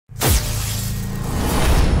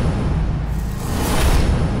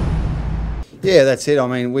Yeah, that's it. I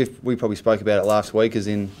mean, we probably spoke about it last week, as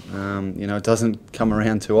in, it doesn't come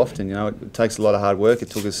around too often. It takes a lot of hard work. It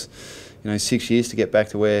took us, 6 years to get back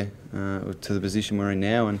to to the position we're in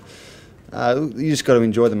now, and you just got to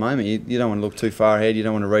enjoy the moment. You don't want to look too far ahead. You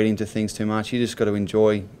don't want to read into things too much. You just got to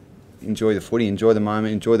enjoy the footy, enjoy the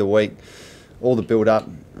moment, enjoy the week, all the build up,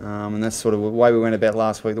 and that's sort of the way we went about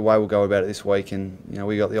last week, the way we'll go about it this week. And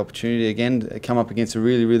we got the opportunity again to come up against a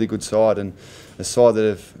really, really good side, and a side that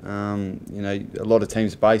have a lot of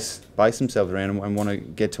teams base themselves around and want to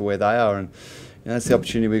get to where they are, and that's the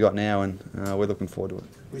opportunity we got now, and we're looking forward to it.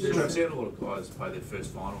 We've seen a lot of guys play their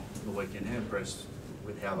first final on the weekend. How impressed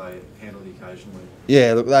with how they handled the occasion?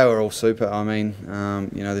 Yeah, look, they were all super. I mean,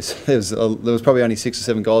 there was probably only 6 or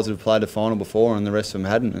 7 guys that have played a final before, and the rest of them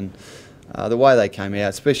hadn't. And the way they came out,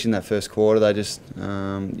 especially in that first quarter, they just,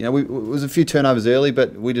 it was a few turnovers early,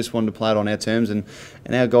 but we just wanted to play it on our terms, and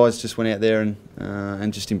our guys just went out there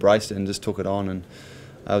and just embraced it and just took it on. And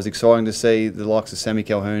it was exciting to see the likes of Sammy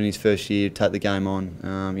Calhoun, his first year, take the game on.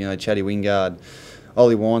 Chatty Wingard,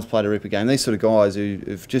 Ollie Wines played a ripper game. These sort of guys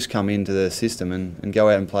who've just come into the system and go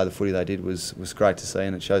out and play the footy they did was great to see,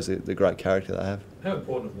 and it shows the great character they have. How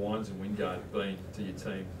important have Wines and Wingard been to your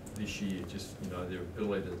team this year, just their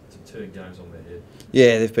ability to turn games on their head?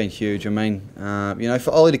 Yeah, they've been huge. I mean,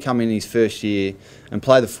 for Ollie to come in his first year and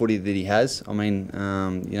play the footy that he has, I mean,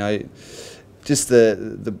 just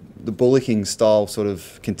the bullocking style, sort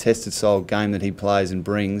of contested style game that he plays and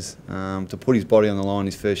brings, to put his body on the line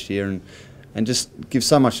his first year and just give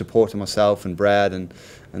so much support to myself and Brad and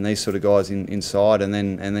these sort of guys inside, and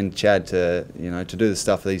then Chad to to do the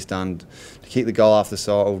stuff that he's done, to kick the goal after the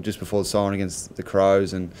siren, or just before the siren against the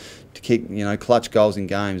Crows, and to kick clutch goals in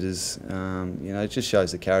games is it just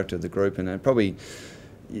shows the character of the group. And it probably,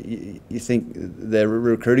 you think their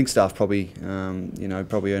recruiting staff probably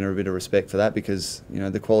probably earn a bit of respect for that, because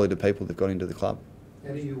the quality of people they've got into the club.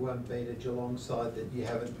 How do you beat a Geelong side that you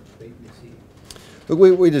haven't beaten this year? Look,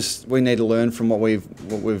 we need to learn from what we've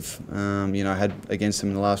had against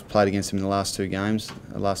them played against them in the last 2 games,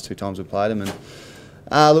 the last 2 times we played them, and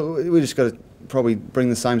look, we just got to probably bring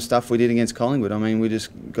the same stuff we did against Collingwood. I mean, we just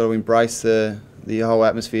got to embrace the whole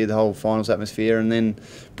atmosphere, the whole finals atmosphere, and then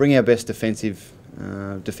bring our best defensive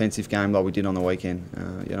game like we did on the weekend.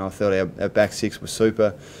 I thought our back 6 was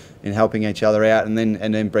super in helping each other out, and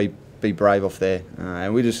then be brave off there,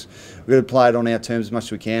 and we got to play it on our terms as much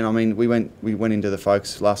as we can. I mean, we went into the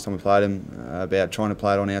folks last time we played them about trying to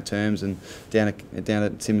play it on our terms and down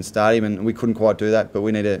at Simmons Stadium, and we couldn't quite do that. But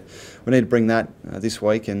we need to bring that this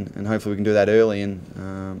week, and hopefully we can do that early, and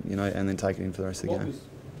and then take it in for the rest of the game.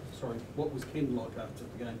 What was Ken like after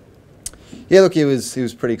the game? Yeah, look, he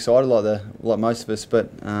was pretty excited, like most of us. But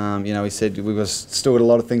he said we still got a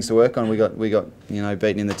lot of things to work on. We got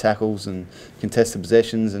beaten in the tackles and contested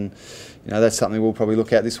possessions, and that's something we'll probably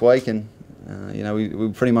look at this week. And we were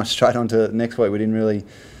pretty much straight on to next week. We didn't really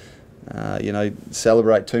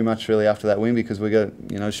celebrate too much really after that win, because we got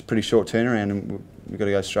pretty short turnaround, and we've got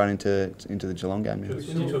to go straight into the Geelong game now.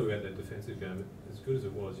 When you talk about that defensive game, as good as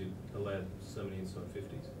it was, you allowed so many inside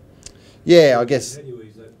 50s. Yeah, I guess. How do you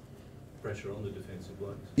ease that pressure on the defensive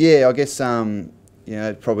blokes? Yeah, I guess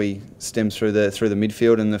it probably stems through the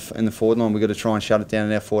midfield and the forward line. We've got to try and shut it down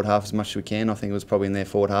in our forward half as much as we can. I think it was probably in their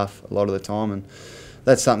forward half a lot of the time, and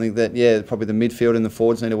that's something that probably the midfield and the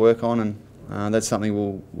forwards need to work on, and that's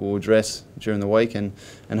something we'll address during the week, and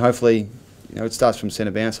hopefully it starts from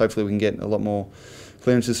centre bounce. Hopefully we can get a lot more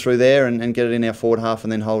clearances through there and get it in our forward half,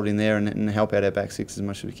 and then hold it in there and help out our back 6 as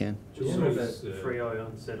much as we can. Sort of Freo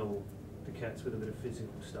unsettle the Cats with a bit of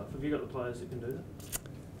physical stuff. Have you got the players that can do that?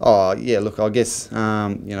 Oh yeah, look, I guess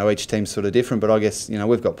each team's sort of different, but I guess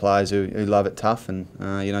we've got players who love it tough, and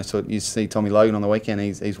so you see Tommy Logan on the weekend.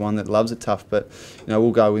 He's one that loves it tough, but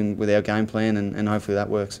we'll go in with our game plan, and hopefully that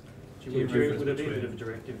works. Would it be a bit of a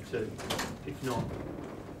directive to, if not,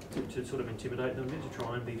 to sort of intimidate them a bit, to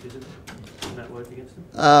try and be physical in that work against them?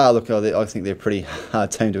 Look, I think they're a pretty hard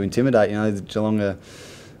team to intimidate. Geelong are,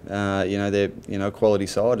 they're a quality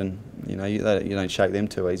side, and you don't shake them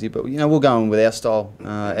too easy. But we'll go in with our style,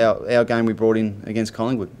 our game we brought in against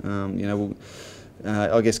Collingwood.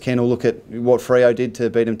 I guess Ken will look at what Freo did to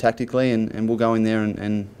beat them tactically, and we'll go in there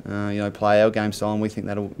and play our game style, and we think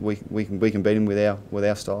we can beat them with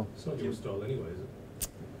our style. It's not your style anyway, is it?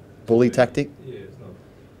 Bully tactic? Yeah, it's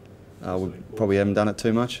not. We probably haven't done it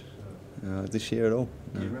too much this year at all.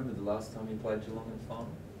 Do you remember the last time you played Geelong in the final?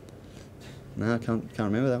 No, I can't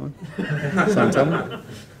remember that one. Someone tell me.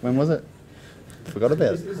 When was it? Forgot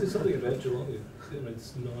about it. Is there something about Geelong?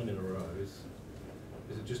 It's 9 in a row.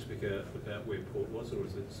 Is it just to pick out where Port was, or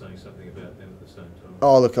is it saying something about them at the same time?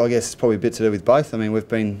 Oh, look, I guess it's probably a bit to do with both. I mean, we've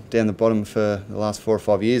been down the bottom for the last 4 or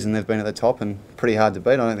 5 years, and they've been at the top and pretty hard to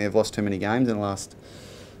beat. I don't think they've lost too many games in the last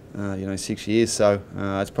 6 years, so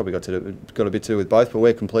it's probably got a bit to do with both. But we're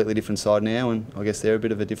a completely different side now, and I guess they're a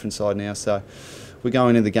bit of a different side now. So we're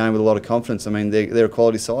going into the game with a lot of confidence. I mean, they're a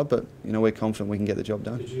quality side, but we're confident we can get the job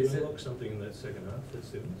done. Did you unlock something in that second half?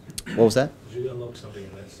 That's it. What was that? Did you unlock something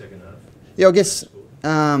in that second half? Yeah, I guess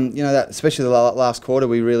that especially the last quarter,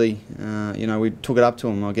 we really we took it up to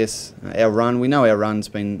them. I guess our run, we know our run's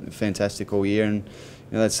been fantastic all year, and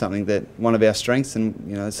that's something that one of our strengths, and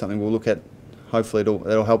that's something we'll look at. Hopefully,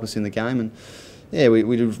 that'll help us in the game. And yeah, we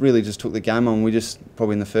really just took the game on. We just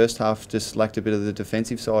probably in the first half just lacked a bit of the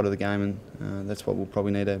defensive side of the game, and that's what we'll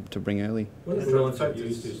probably need to bring early. One of the lines you've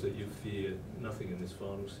used is that you fear nothing in this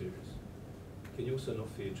final series. Can you also not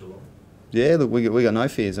fear Geelong? Yeah, look, we got no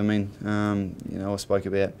fears. I mean, I spoke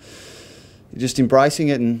about just embracing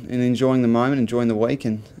it and enjoying the moment, enjoying the week,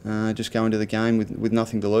 and just going to the game with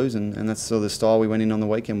nothing to lose. And that's sort of the style we went in on the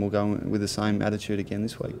weekend. We'll go with the same attitude again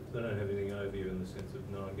this week. They don't have anything over you in the sense of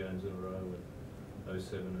 9 games in a row and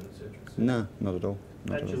 07 and etc. No, not at all.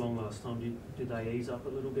 At Geelong last time, did they ease up a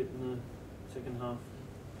little bit in the second half?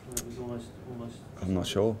 It was almost. I'm not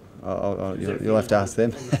sure. You'll have to ask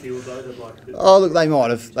them. On the field, though, they'd like a bit Oh, look, they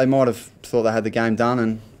might have thought they had the game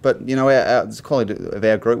done, but the quality of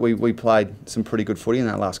our group, we played some pretty good footy in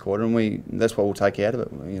that last quarter, and that's what we'll take out of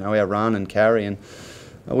it. Our run and carry, and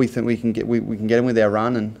we think we can get them with our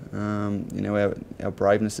run and our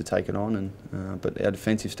braveness to take it on, and but our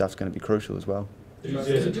defensive stuff's going to be crucial as well. Do you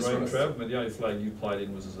dare dream, Trav? I mean, the only flag you played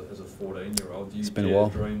in was as a 14-year-old. Do you It's been a while.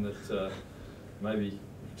 dream that maybe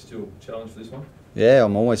still challenge for this one? Yeah,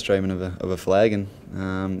 I'm always dreaming of a flag, and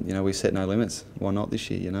we set no limits. Why not this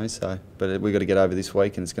year? So, but we've got to get over this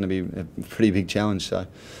week, and it's going to be a pretty big challenge. So,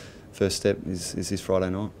 first step is this Friday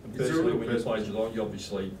night. Personally, when you played Geelong, you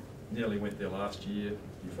obviously nearly went there last year.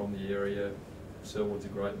 You're from the area. Selwood's a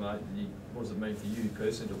great mate. What does it mean for you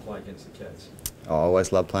personally to play against the Cats? I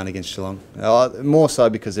always love playing against Geelong. More so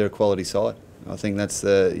because they're a quality side. I think that's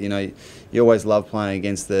you always love playing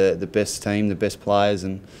against the best team, the best players,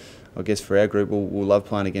 and I guess for our group, we'll love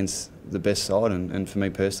playing against the best side, and for me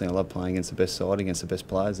personally, I love playing against the best side, against the best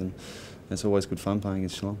players, and it's always good fun playing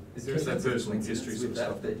against Geelong. Is there a sense of coincidence with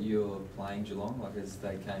that you're playing Geelong, like as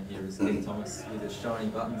they came here as Ken Thomas with his shiny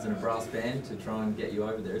buttons and a brass band to try and get you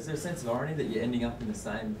over there? Is there a sense of irony that you're ending up in the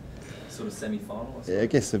same sort of semi-final? Yeah, I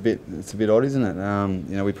guess it's a bit odd, isn't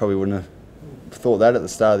it? We probably wouldn't have thought that at the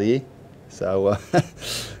start of the year, so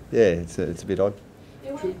yeah, it's a bit odd.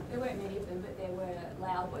 There weren't many of them, but they were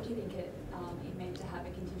loud. What do you think it meant to have a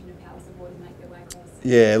contingent of power support and make their way across?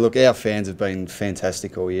 Yeah, look, our fans have been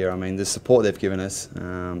fantastic all year. I mean, the support they've given us,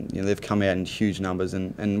 they've come out in huge numbers,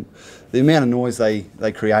 and the amount of noise they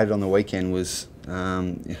created on the weekend was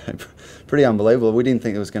pretty unbelievable. We didn't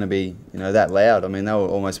think it was going to be that loud. I mean, they were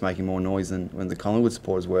almost making more noise than when the Collingwood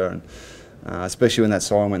supporters were, and especially when that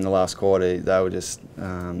siren went in the last quarter, they were just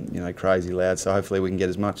crazy loud. So hopefully we can get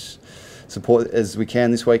as much support as we can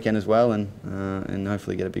this weekend as well, and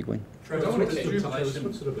hopefully get a big win. What's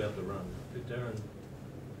it about the run? Did Darren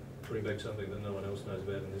bring back something that no one else knows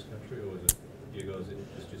about in this country, or is it you guys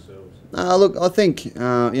just yourselves? Look, I think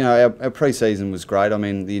our pre-season was great. I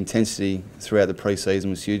mean, the intensity throughout the pre-season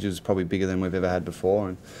was huge. It was probably bigger than we've ever had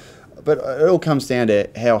before. But it all comes down to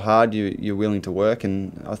how hard you're willing to work,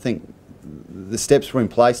 and I think the steps were in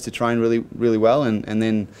place to train really, really well, and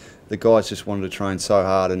then the guys just wanted to train so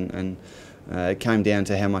hard, and it came down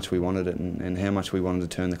to how much we wanted it and how much we wanted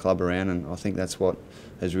to turn the club around, and I think that's what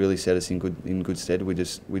has really set us in good stead. We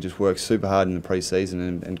just worked super hard in the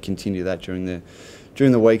pre-season and continue that during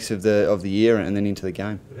the weeks of the year and then into the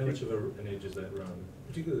game. But how much of an edge is that run,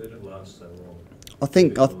 particularly that it lasts so long? I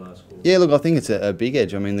think it's a big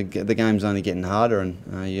edge. I mean, the game's only getting harder, and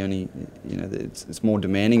it's more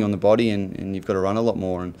demanding on the body, and you've got to run a lot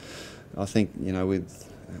more. And I think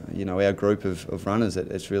with our group of runners,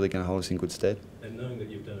 it's really going to hold us in good stead. And knowing that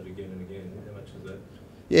you've done it again and again, how much is that?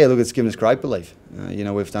 Yeah, look, it's given us great belief.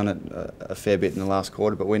 We've done it a fair bit in the last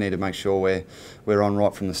quarter, but we need to make sure we're on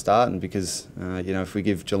right from the start. And because if we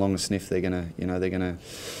give Geelong a sniff, they're gonna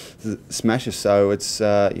smash us. So it's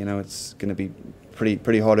it's going to be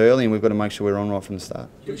pretty hot early, and we've got to make sure we're on right from the start.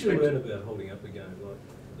 What did you learn about holding up a game like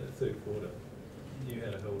that third quarter? You knew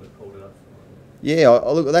how to hold it up. Yeah,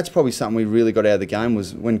 look, that's probably something we really got out of the game,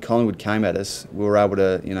 was when Collingwood came at us, we were able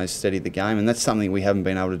to steady the game, and that's something we haven't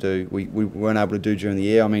been able to do. We weren't able to do during the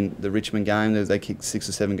year. I mean, the Richmond game, they kicked 6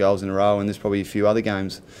 or 7 goals in a row, and there's probably a few other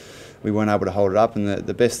games we weren't able to hold it up. And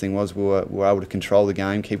the best thing was we were able to control the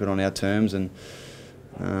game, keep it on our terms, and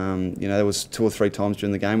You know, there was 2 or 3 times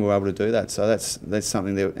during the game we were able to do that. So that's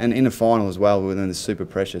something that, and in the final as well, within the super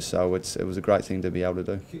pressure. So it was a great thing to be able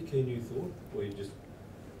to do. Keen you thought, or you just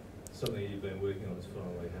something you've been working on has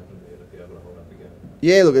finally happened there to be able to hold up again?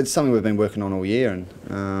 Yeah, look, it's something we've been working on all year,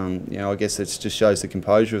 and you know, I guess it just shows the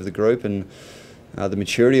composure of the group and the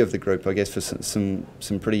maturity of the group. I guess for some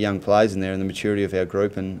pretty young players in there, and the maturity of our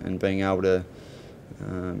group, and being able to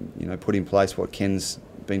you know, put in place what Ken's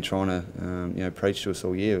been trying to you know, preach to us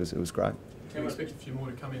all year. It was great. Can we expect a few more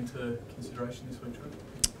to come into consideration this week, Trent?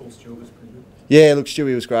 Paul Stewart was pretty good. Yeah, look,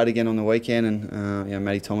 Stewie was great again on the weekend, and you know,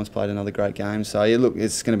 Matty Thomas played another great game. So yeah, look,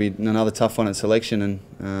 it's going to be another tough one at selection,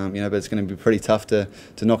 and you know, but it's going to be pretty tough to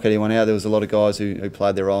knock anyone out. There was a lot of guys who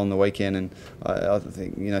played their role on the weekend, and I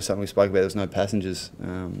think, you know, something we spoke about. There was no passengers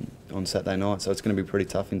on Saturday night, so it's going to be pretty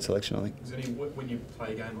tough in selection, I think. Is there any, when you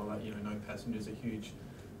play a game like that, you know, no passengers, a huge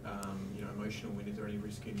you know, emotional win? Is there any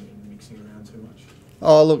risk in mixing around too much?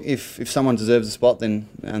 Oh, look, if someone deserves a spot, then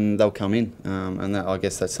they'll come in, and I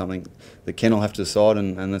guess that's something that Ken will have to decide,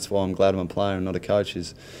 and that's why I'm glad I'm a player and not a coach,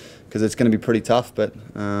 is because it's going to be pretty tough. But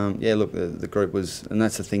yeah, look, the group was, and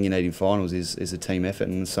that's the thing you need in finals is a team effort,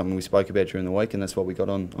 and it's something we spoke about during the week, and that's what we got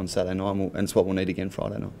on Saturday night, and it's what we'll need again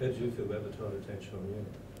Friday night. How did you feel about the tight attention on you?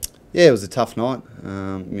 Yeah, it was a tough night.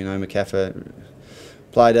 You know, McCaffer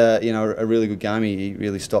played you know, a really good game. He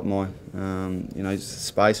really stopped my you know,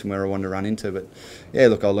 space and where I wanted to run into. But yeah,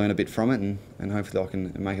 look, I'll learn a bit from it, and hopefully I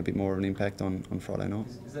can make a bit more of an impact on Friday night.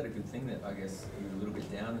 Is that a good thing, that I guess you're a little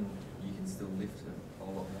bit down and you can still lift a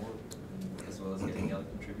whole lot more, as well as getting the other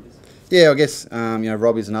contributors? Yeah, I guess you know,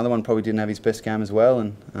 Robbie's another one. Probably didn't have his best game as well,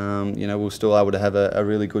 and you know, we're still able to have a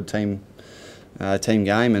really good team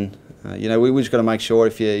game, and you know, we just got to make sure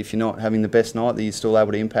if you're not having the best night, that you're still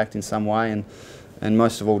able to impact in some way, and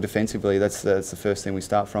most of all defensively. That's the first thing we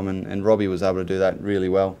start from, and Robbie was able to do that really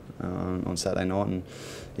well on Saturday night, and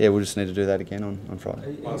yeah, we'll just need to do that again on Friday.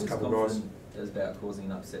 Are you as confident about causing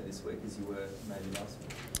an upset this week as you were maybe last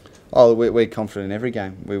week? Oh, we're confident in every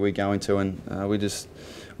game we go into, and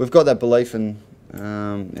we've got that belief and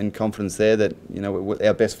confidence there that, you know,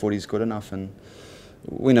 our best footy is good enough, and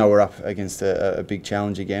we know we're up against a big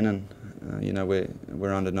challenge again, and you know,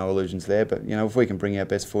 we're under no illusions there. But you know, if we can bring our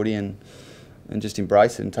best footy and just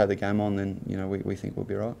embrace it and take the game on, then you know, we think we'll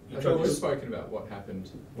be right. You've spoken about what happened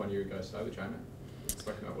 1 year ago today with J-Mac.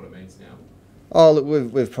 Spoken about what it means now. Oh,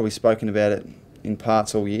 look, we've probably spoken about it in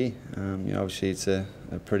parts all year. You know, obviously it's a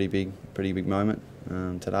pretty big moment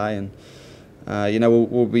today, and you know,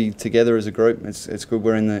 we'll be together as a group. It's good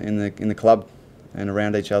we're in the club and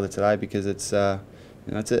around each other today, because it's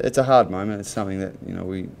you know, it's a hard moment. It's something that, you know,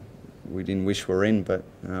 we didn't wish we were in, but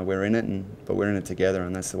we're in it, but we're in it together,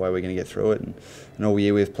 and that's the way we're going to get through it. And all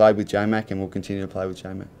year we've played with J-Mac, and we'll continue to play with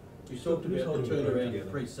J-Mac. You talked about the turnaround in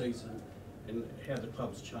pre-season and how the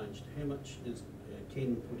club's changed. How much has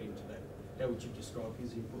Ken put into that? How would you describe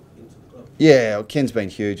his input into the club? Yeah, Ken's been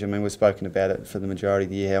huge. I mean, we've spoken about it for the majority of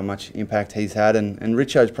the year, how much impact he's had, and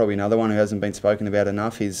Richo's probably another one who hasn't been spoken about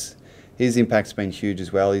enough. His impact's been huge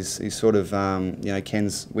as well. He's sort of you know,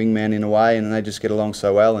 Ken's wingman in a way, and they just get along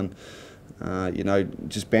so well, and you know,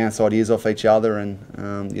 just bounce ideas off each other,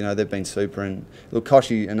 and you know, they've been super. And look,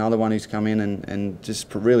 Koshi, another one who's come in and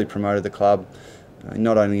just really promoted the club,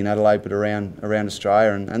 not only in Adelaide but around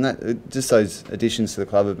Australia, and that just those additions to the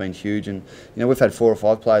club have been huge. And you know, we've had 4 or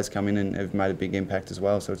 5 players come in and have made a big impact as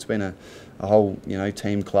well. So it's been a whole, you know,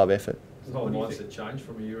 team club effort. The whole mindset changed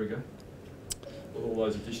from a year ago? All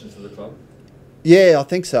those additions to the club? Yeah, I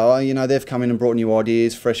think so. You know, they've come in and brought new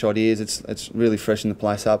ideas, fresh ideas. It's really freshened the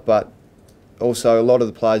place up. But also, a lot of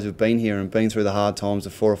the players who've been here and been through the hard times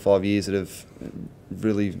of 4 or 5 years that have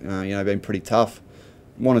really, you know, been pretty tough,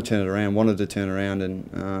 wanted to turn around,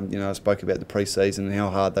 and you know, I spoke about the pre-season and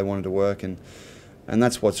how hard they wanted to work, and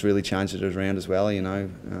that's what's really changed it around as well. You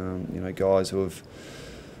know, guys who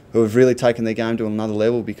have really taken their game to another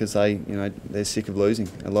level, because they're sick of losing.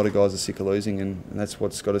 A lot of guys are sick of losing, and that's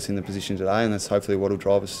what's got us in the position today, and that's hopefully what will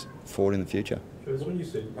drive us forward in the future. When you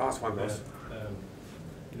said last one, boss,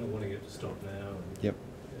 you're not wanting it to stop now, and yep,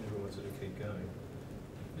 everyone wants it to keep going,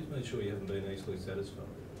 just make sure you haven't been easily satisfied.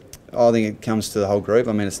 I think it comes to the whole group.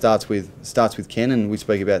 I mean, it starts with Ken, and we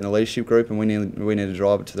speak about in the leadership group, and we need to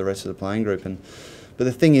drive it to the rest of the playing group. But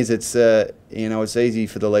the thing is, it's you know, it's easy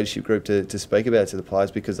for the leadership group to speak about it to the players,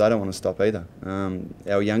 because they don't want to stop either.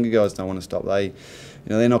 Our younger guys don't want to stop.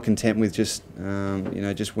 They're not content with just you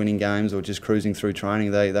know, just winning games or just cruising through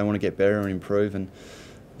training. They want to get better and improve, and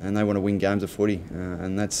they want to win games of footy.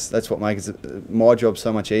 And that's what makes my job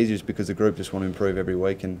so much easier, is because the group just want to improve every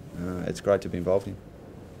week, and it's great to be involved in.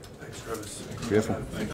 Thanks, Travis. Beautiful.